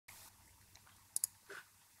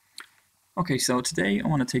Okay, so today I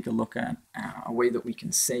want to take a look at a way that we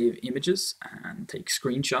can save images and take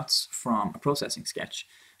screenshots from a processing sketch,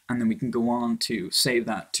 and then we can go on to save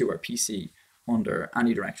that to our PC under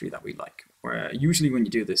any directory that we like. Where usually when you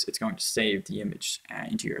do this, it's going to save the image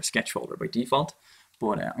into your sketch folder by default,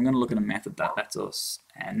 but I'm going to look at a method that lets us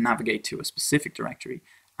navigate to a specific directory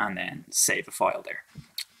and then save a file there.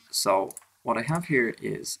 So what I have here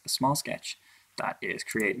is a small sketch that is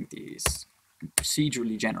creating these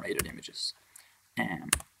procedurally generated images,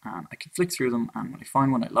 and I can flick through them, and when I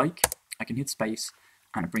find one I like, I can hit space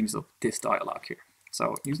and it brings up this dialog here.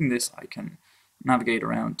 So using this, I can navigate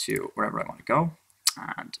around to wherever I want to go,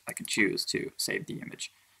 and I can choose to save the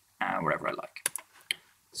image wherever I like.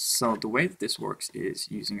 So the way that this works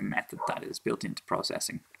is using a method that is built into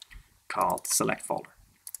processing called select folder.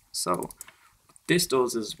 So what this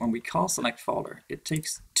does is when we call select folder, it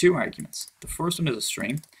takes two arguments. The first one is a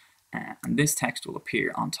string, and this text will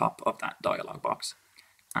appear on top of that dialog box.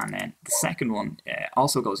 And then the second one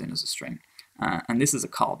also goes in as a string, and this is a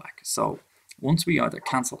callback. So once we either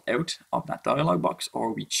cancel out of that dialog box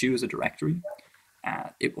or we choose a directory,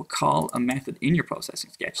 it will call a method in your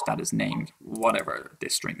processing sketch that is named whatever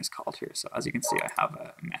this string is called here. So as you can see, I have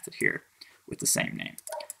a method here with the same name.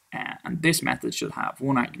 And this method should have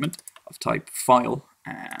one argument of type file,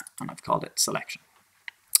 and I've called it selection.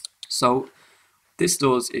 So this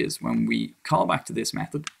does is when we call back to this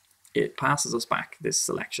method, it passes us back this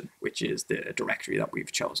selection, which is the directory that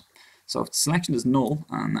we've chosen. So if the selection is null,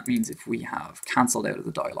 and that means if we have cancelled out of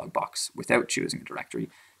the dialog box without choosing a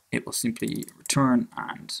directory, it will simply return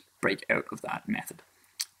and break out of that method.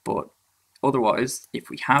 But otherwise,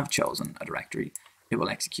 if we have chosen a directory, it will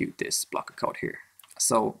execute this block of code here.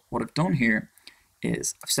 So what I've done here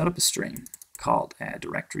is I've set up a string called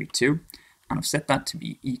directory2, and I've set that to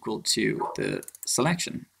be equal to the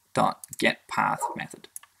selection.getPath method.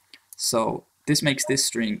 So this makes this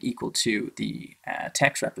string equal to the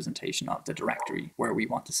text representation of the directory where we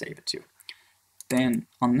want to save it to. Then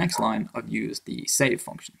on the next line, I've used the save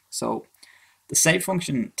function. So the save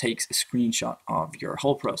function takes a screenshot of your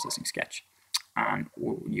whole processing sketch, and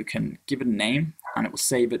you can give it a name and it will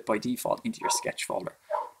save it by default into your sketch folder.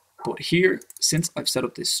 But here, since I've set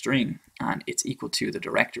up this string and it's equal to the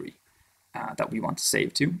directory that we want to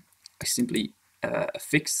save to, I simply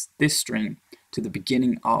affix this string to the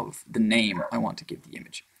beginning of the name I want to give the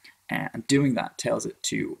image. And doing that tells it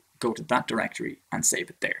to go to that directory and save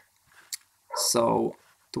it there. So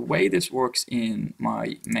the way this works in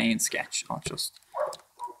my main sketch, I'll just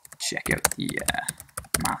check out the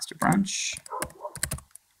master branch.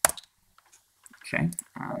 Okay,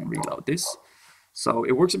 and reload this. So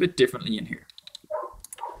it works a bit differently in here.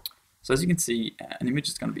 So as you can see, an image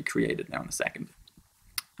is going to be created now in a second,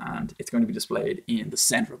 and it's going to be displayed in the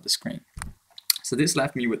center of the screen. So this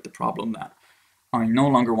left me with the problem that I no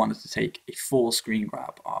longer wanted to take a full screen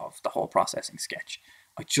grab of the whole processing sketch.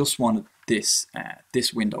 I just wanted this,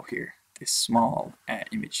 this window here, this small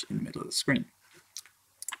image in the middle of the screen.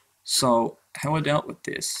 So how I dealt with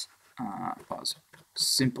this was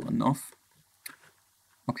simple enough.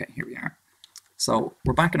 Okay, here we are. So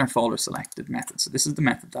we're back in our folder selected method. So this is the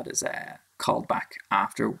method that is called back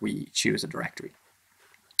after we choose a directory.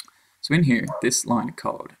 So in here, this line of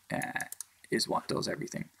code is what does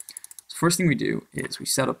everything. So first thing we do is we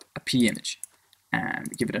set up a p image, and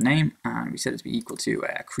we give it a name, and we set it to be equal to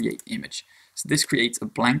create image. So this creates a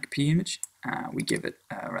blank p image. We give it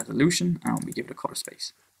a resolution, and we give it a color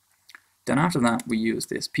space. Then after that, we use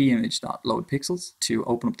this pimage.loadPixels to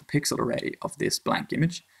open up the pixel array of this blank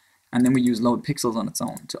image. And then we use loadPixels on its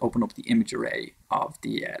own to open up the image array of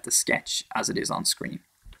the sketch as it is on screen.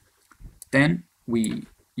 Then we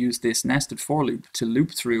use this nested for loop to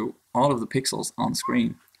loop through all of the pixels on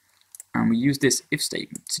screen. And we use this if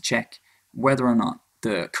statement to check whether or not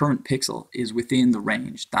the current pixel is within the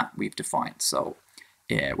range that we've defined. So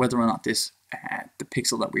whether or not this the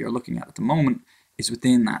pixel that we are looking at the moment is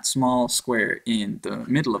within that small square in the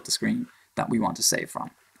middle of the screen that we want to save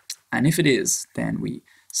from. And if it is, then we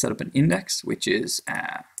set up an index, which is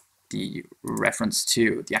the reference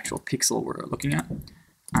to the actual pixel we're looking at.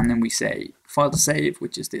 And then we say file to save,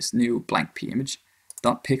 which is this new blank p image,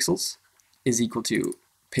 dot pixels is equal to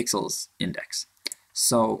pixels index.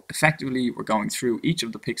 So effectively, we're going through each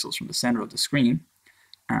of the pixels from the center of the screen,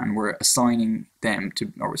 and we're assigning them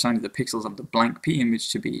to, or we're assigning the pixels of the blank p image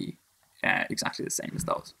to be exactly the same as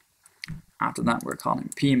those. After that, we're calling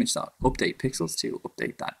pimage.updatePixels to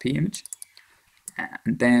update that p image.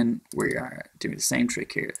 And then we are doing the same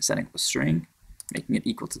trick here, setting up a string, making it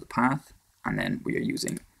equal to the path, and then we are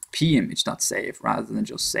using pimage.save rather than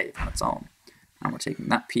just save on its own. And we're taking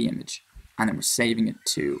that p image, and then we're saving it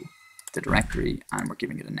to the directory and we're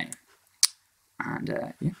giving it a name. And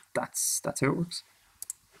yeah, that's how it works.